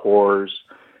 how many cores,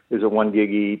 is it 1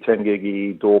 gig, 10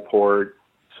 gig, dual port.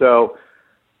 So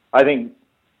I think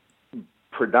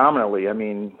predominantly,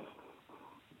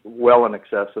 well in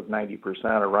excess of 90%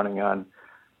 are running on,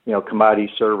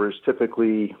 commodity servers.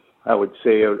 Typically, I would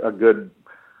say a good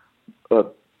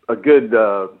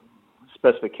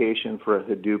specification for a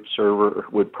Hadoop server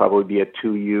would probably be a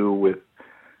 2U with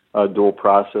a dual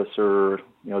processor,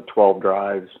 12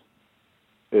 drives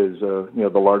is,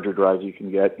 the larger drives you can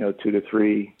get, 2 to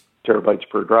 3 terabytes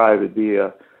per drive. It'd be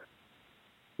it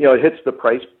hits the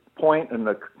price point in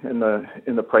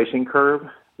the pricing curve.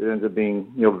 It ends up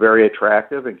being, very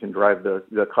attractive and can drive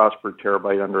the cost per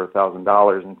terabyte under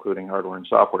 $1,000, including hardware and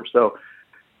software. So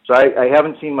I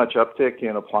haven't seen much uptick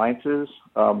in appliances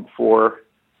for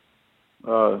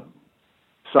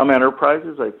some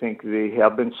enterprises. I think they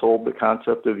have been sold the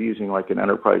concept of using like an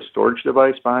enterprise storage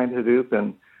device behind Hadoop,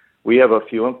 and we have a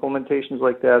few implementations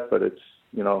like that, but it's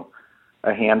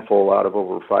a handful out of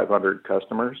over 500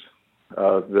 customers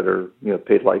that are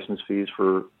paid license fees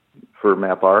for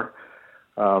MapR.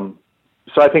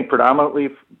 So I think predominantly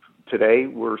today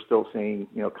we're still seeing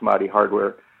commodity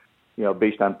hardware.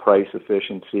 Based on price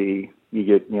efficiency, you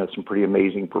get, some pretty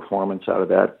amazing performance out of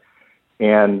that.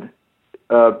 And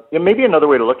maybe another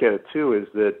way to look at it too is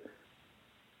that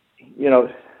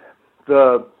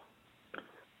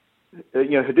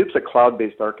Hadoop's a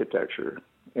cloud-based architecture,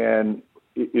 and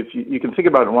if you can think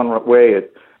about it in one way,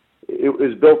 it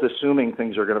was built assuming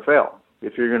things are going to fail.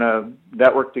 If you're going to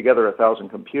network together 1,000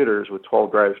 computers with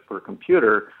 12 drives per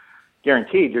computer,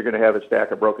 guaranteed you're going to have a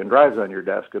stack of broken drives on your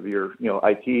desk of your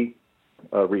IT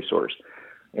resource,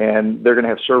 and they're going to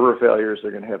have server failures,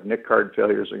 they're going to have NIC card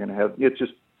failures, they're going to have it's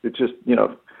just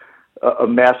a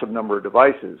massive number of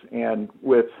devices. And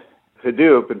with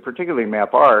Hadoop, and particularly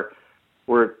MapR,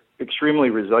 we're extremely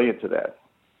resilient to that.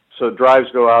 So drives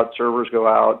go out, servers go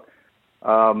out,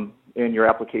 and your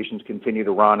applications continue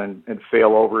to run and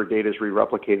fail over. Data is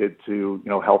re-replicated to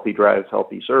healthy drives,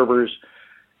 healthy servers.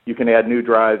 You can add new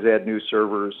drives, add new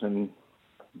servers, and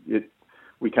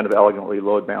we kind of elegantly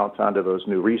load balance onto those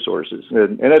new resources.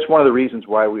 And that's one of the reasons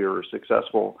why we're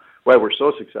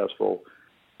so successful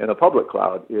in the public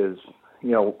cloud is,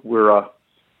 we're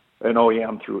an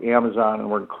OEM through Amazon,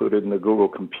 and we're included in the Google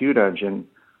Compute Engine.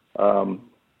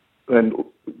 And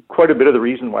quite a bit of the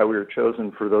reason why we were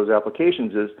chosen for those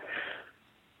applications is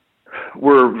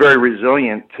we're very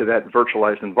resilient to that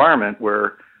virtualized environment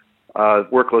where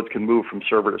workloads can move from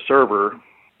server to server,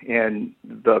 and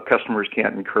the customers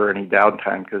can't incur any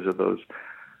downtime because of those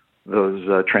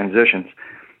transitions.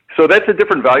 So that's a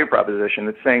different value proposition.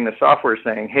 It's saying the software is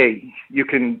saying, hey, you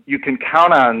can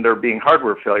count on there being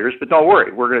hardware failures, but don't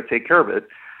worry, we're going to take care of it.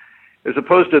 As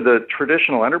opposed to the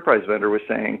traditional enterprise vendor was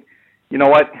saying, you know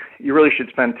what, you really should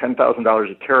spend $10,000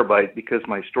 a terabyte because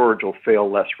my storage will fail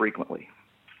less frequently.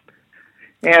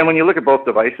 And when you look at both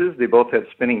devices, they both have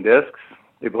spinning disks.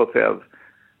 They both have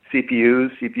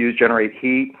CPUs. CPUs generate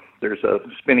heat. There's a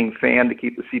spinning fan to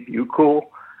keep the CPU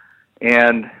cool.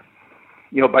 And,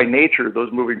 by nature,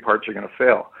 those moving parts are going to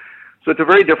fail. So it's a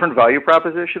very different value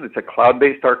proposition. It's a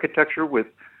cloud-based architecture with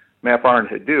MapR and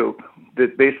Hadoop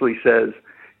that basically says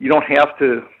you don't have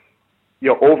to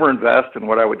overinvest in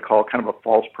what I would call kind of a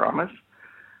false promise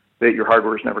that your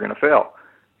hardware is never going to fail.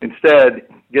 Instead,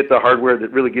 get the hardware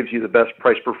that really gives you the best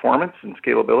price performance and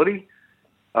scalability.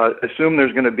 Assume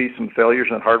there's going to be some failures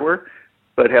in hardware,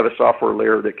 but have a software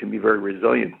layer that can be very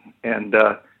resilient and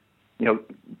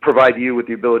provide you with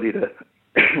the ability to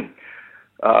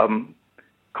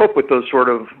cope with those sort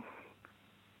of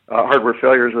hardware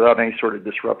failures without any sort of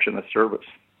disruption of service.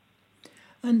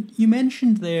 And you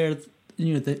mentioned there,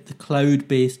 the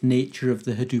cloud-based nature of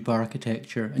the Hadoop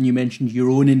architecture, and you mentioned your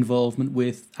own involvement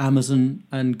with Amazon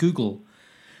and Google.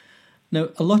 Now,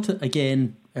 a lot of,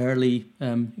 again, early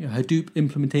Hadoop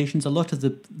implementations, a lot of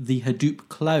the Hadoop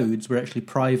clouds were actually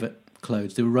private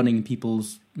clouds. They were running in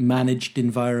people's managed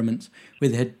environments where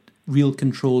they had real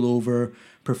control over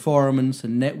performance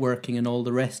and networking and all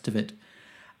the rest of it.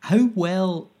 How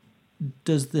well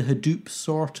does the Hadoop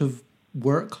sort of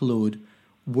workload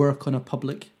work on a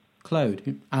public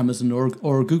cloud, Amazon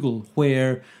or Google,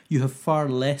 where you have far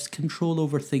less control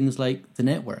over things like the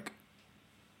network?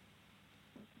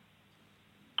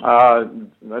 I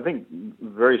think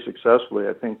very successfully.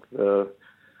 I think the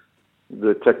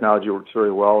technology works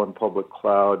very well in public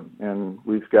cloud, and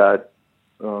we've got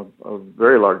a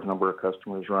very large number of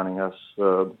customers running us,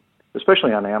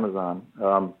 especially on Amazon,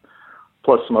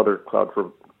 plus some other cloud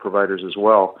providers as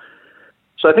well.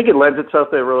 So I think it lends itself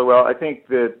there really well. I think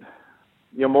that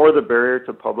more of the barrier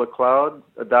to public cloud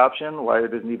adoption, why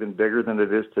it isn't even bigger than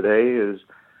it is today, is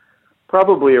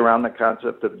probably around the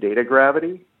concept of data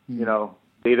gravity. Mm-hmm.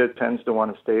 Data tends to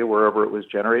want to stay wherever it was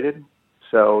generated.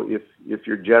 So if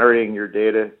you're generating your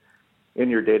data in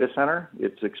your data center,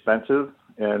 it's expensive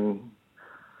and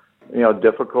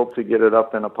difficult to get it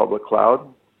up in a public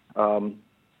cloud.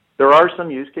 There are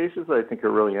some use cases that I think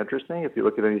are really interesting. If you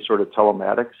look at any sort of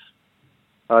telematics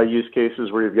use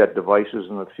cases where you've got devices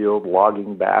in the field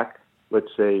logging back, let's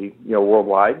say,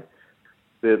 worldwide,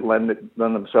 that lend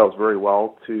themselves very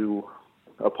well to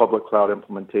a public cloud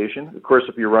implementation. Of course,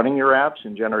 if you're running your apps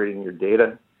and generating your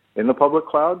data in the public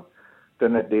cloud,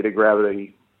 then that data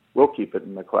gravity will keep it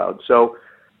in the cloud. So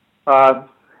I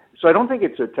don't think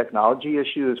it's a technology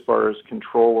issue as far as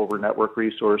control over network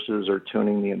resources or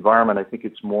tuning the environment. I think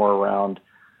it's more around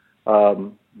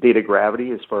data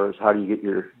gravity as far as how do you get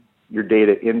your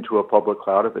data into a public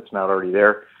cloud if it's not already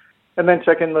there. And then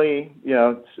secondly,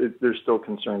 there's still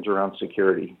concerns around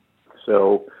security.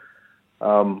 So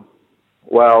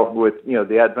while with,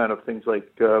 the advent of things like,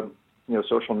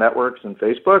 social networks and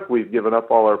Facebook, we've given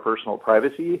up all our personal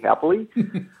privacy happily.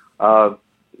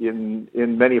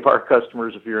 In many of our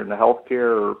customers, if you're in the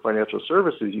healthcare or financial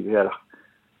services, you've had,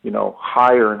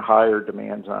 higher and higher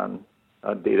demands on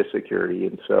data security.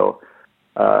 And so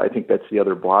I think that's the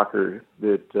other blocker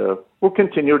that will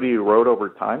continue to erode over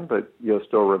time, but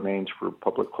still remains for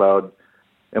public cloud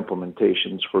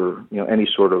implementations for any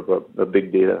sort of a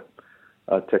big data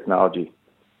technology.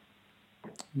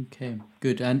 Okay,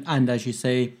 good. And as you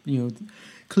say,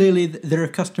 clearly there are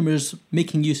customers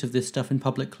making use of this stuff in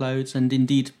public clouds, and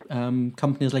indeed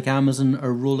companies like Amazon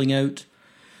are rolling out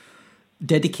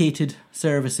dedicated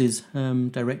services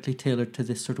directly tailored to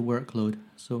this sort of workload.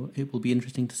 So it will be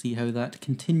interesting to see how that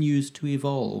continues to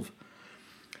evolve.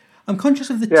 I'm conscious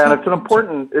of the and it's an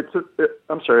important.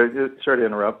 I'm sorry to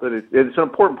interrupt, but it's an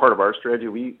important part of our strategy.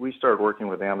 We started working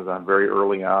with Amazon very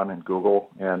early on, and Google,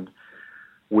 and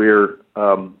we're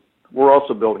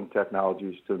also building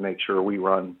technologies to make sure we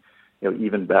run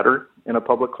even better in a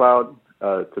public cloud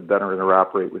to better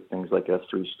interoperate with things like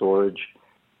S3 storage,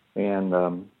 and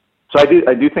so I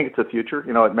do think it's the future.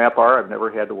 At MapR, I've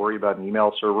never had to worry about an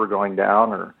email server going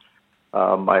down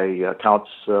or my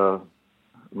accounts.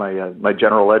 My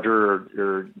general ledger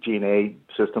or G&A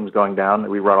systems going down.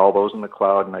 We run all those in the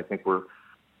cloud, and I think we're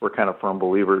kind of firm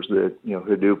believers that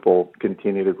Hadoop will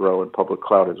continue to grow in public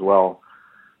cloud as well.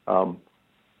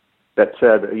 That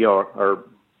said,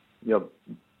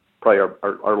 probably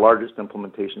our largest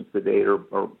implementations to date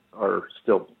are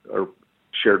still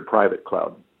shared private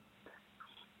cloud.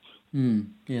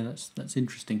 Yeah, that's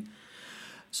interesting.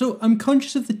 So I'm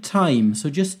conscious of the time. So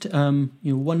just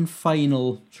one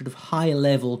final sort of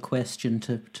high-level question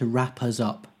to wrap us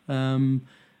up.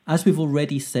 As we've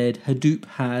already said, Hadoop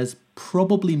has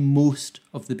probably most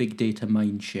of the big data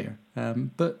mind share,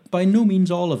 but by no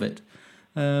means all of it.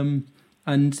 And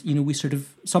we sort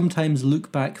of sometimes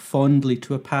look back fondly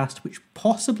to a past which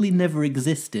possibly never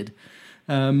existed,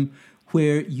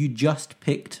 where you just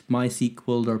picked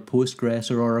MySQL or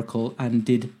Postgres or Oracle and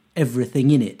did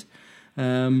everything in it.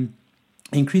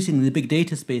 Increasingly in the big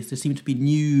data space, there seem to be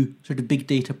new sort of big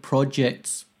data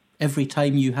projects every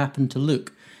time you happen to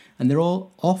look. And they're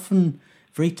all often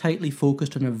very tightly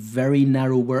focused on a very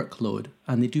narrow workload,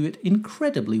 and they do it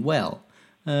incredibly well.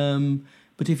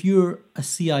 But if you're a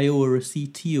CIO or a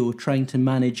CTO trying to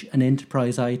manage an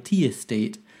enterprise IT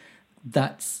estate,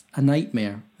 that's a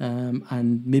nightmare.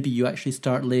 And maybe you actually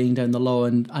start laying down the law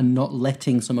and not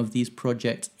letting some of these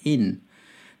projects in.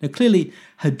 Now, clearly,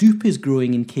 Hadoop is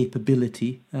growing in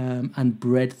capability and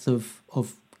breadth of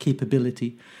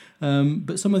capability,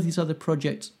 but some of these other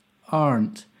projects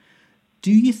aren't.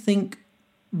 Do you think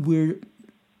we're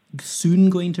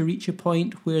soon going to reach a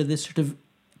point where this sort of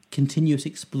continuous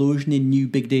explosion in new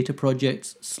big data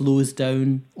projects slows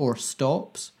down or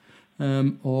stops,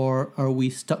 or are we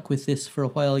stuck with this for a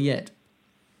while yet?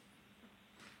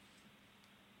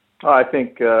 I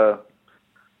think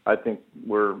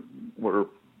we're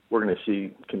going to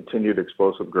see continued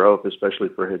explosive growth, especially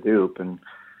for Hadoop, and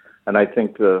I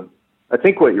think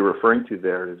what you're referring to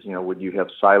there is would you have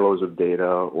silos of data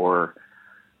or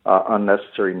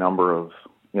unnecessary number of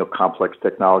complex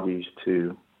technologies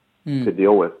to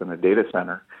deal with in a data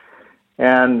center,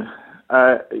 and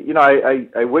I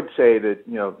would say that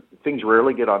things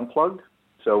rarely get unplugged.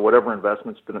 So whatever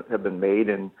investments have been made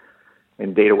in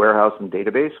data warehouse and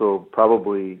database will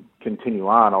probably continue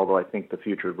on, although I think the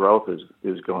future growth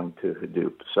is going to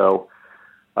Hadoop. So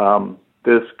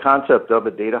this concept of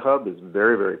a data hub is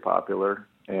very, very popular,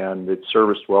 and it's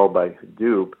serviced well by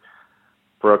Hadoop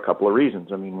for a couple of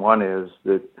reasons. I mean, one is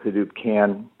that Hadoop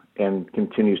can and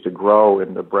continues to grow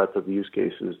in the breadth of use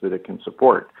cases that it can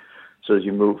support. So as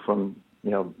you move from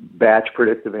batch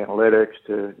predictive analytics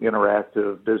to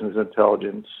interactive business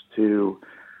intelligence to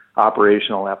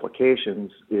operational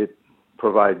applications, it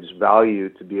provides value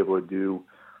to be able to do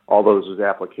all those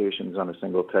applications on a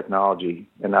single technology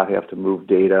and not have to move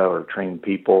data or train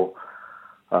people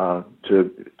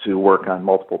to work on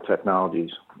multiple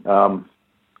technologies.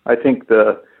 I think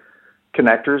the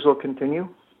connectors will continue,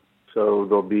 so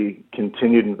there'll be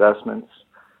continued investments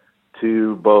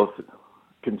to both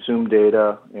consume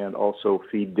data and also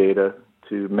feed data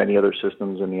to many other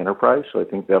systems in the enterprise, so I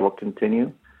think that'll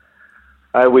continue.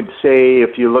 I would say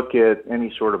if you look at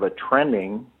any sort of a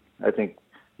trending, I think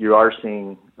you are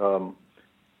seeing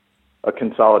a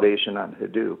consolidation on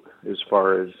Hadoop as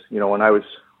far as, when I was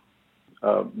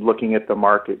looking at the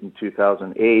market in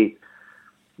 2008,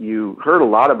 you heard a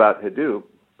lot about Hadoop,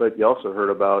 but you also heard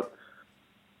about,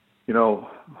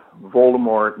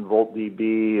 Voldemort and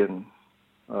VoltDB and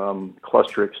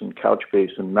Clustrix and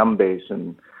Couchbase and Numbase,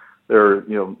 and there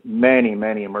are, many,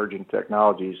 many emerging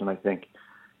technologies, and I think,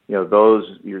 those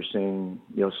you're seeing,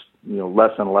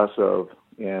 less and less of,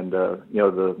 and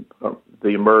the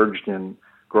emerged and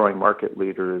growing market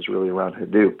leader is really around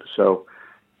Hadoop. So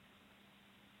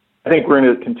I think we're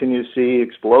going to continue to see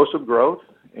explosive growth,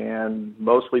 and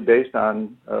mostly based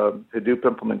on Hadoop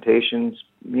implementations,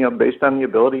 based on the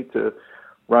ability to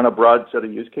run a broad set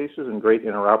of use cases and great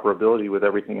interoperability with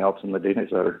everything else in the data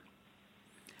center.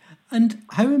 And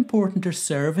how important are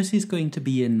services going to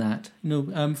be in that?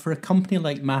 For a company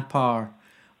like MapR,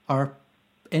 are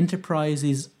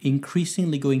enterprises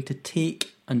increasingly going to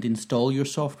take and install your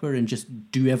software and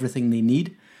just do everything they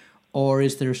need? Or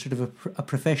is there sort of a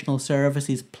professional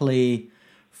services play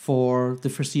for the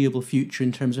foreseeable future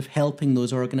in terms of helping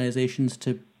those organizations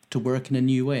to work in a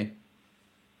new way?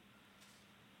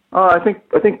 I think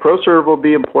ProServe will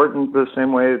be important the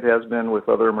same way it has been with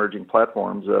other emerging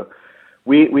platforms.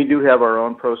 We do have our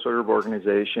own ProServe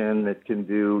organization that can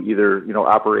do either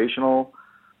operational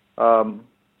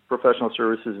professional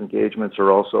services engagements,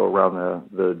 or also around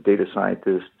the data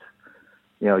scientist,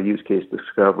 use case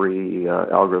discovery,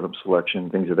 algorithm selection,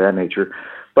 things of that nature.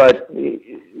 But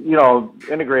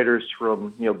integrators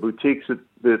from boutiques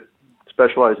that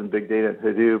specialize in big data and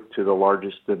Hadoop to the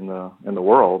largest in the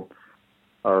world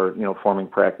are forming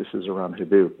practices around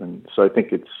Hadoop, and so I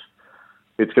think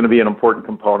it's going to be an important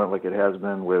component, like it has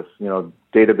been with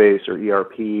database or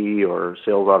ERP or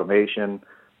sales automation.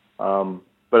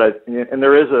 But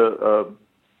there is a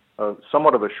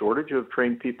somewhat of a shortage of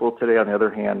trained people today. On the other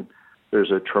hand, there's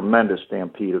a tremendous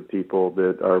stampede of people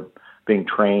that are being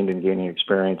trained and gaining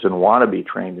experience and want to be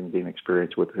trained and gain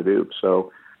experience with Hadoop.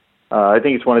 So I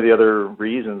think it's one of the other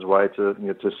reasons why it's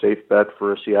a safe bet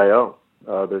for a CIO.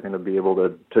 They're going to be able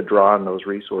to draw on those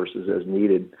resources as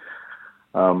needed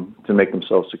to make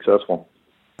themselves successful.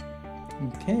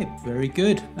 Okay, very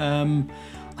good.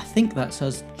 I think that's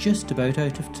us just about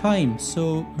out of time.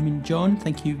 So, John,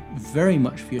 thank you very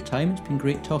much for your time. It's been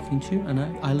great talking to you, and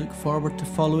I look forward to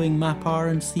following MapR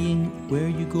and seeing where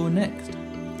you go next.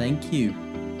 Thank you.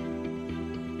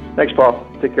 Thanks, Paul.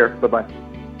 Take care. Bye-bye.